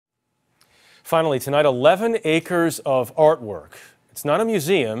Finally tonight, 11 acres of artwork. It's not a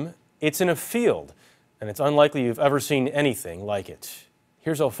museum, it's in a field, and it's unlikely you've ever seen anything like it.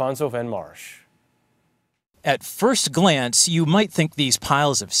 Here's Alphonso Van Marsh. At first glance, you might think these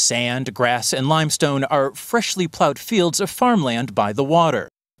piles of sand, grass, and limestone are freshly plowed fields of farmland by the water.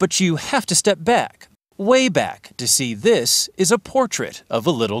 But you have to step back, way back, to see this is a portrait of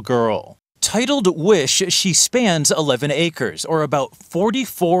a little girl. Titled Wish, she spans 11 acres, or about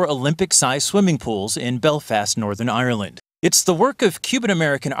 44 Olympic-sized swimming pools in Belfast, Northern Ireland. It's the work of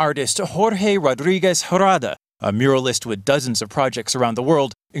Cuban-American artist Jorge Rodriguez-Gerada, a muralist with dozens of projects around the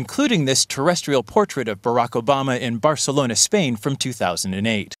world, including this terrestrial portrait of Barack Obama in Barcelona, Spain from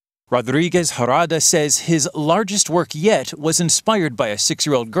 2008. Rodriguez-Gerada says his largest work yet was inspired by a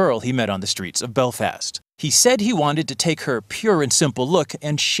 6-year-old girl he met on the streets of Belfast. He said he wanted to take her pure and simple look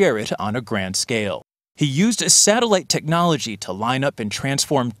and share it on a grand scale. He used satellite technology to line up and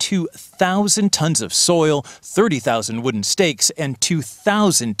transform 2,000 tons of soil, 30,000 wooden stakes, and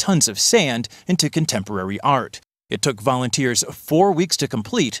 2,000 tons of sand into contemporary art. It took volunteers 4 weeks to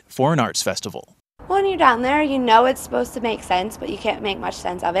complete for an arts festival. When you're down there, you know it's supposed to make sense, but you can't make much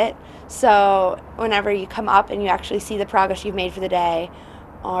sense of it. So whenever you come up and you actually see the progress you've made for the day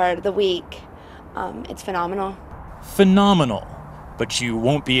or the week, it's phenomenal. Phenomenal. But you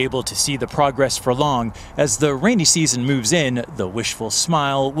won't be able to see the progress for long. As the rainy season moves in, the wishful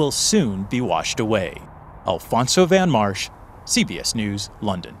smile will soon be washed away. Alphonso Van Marsh, CBS News,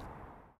 London.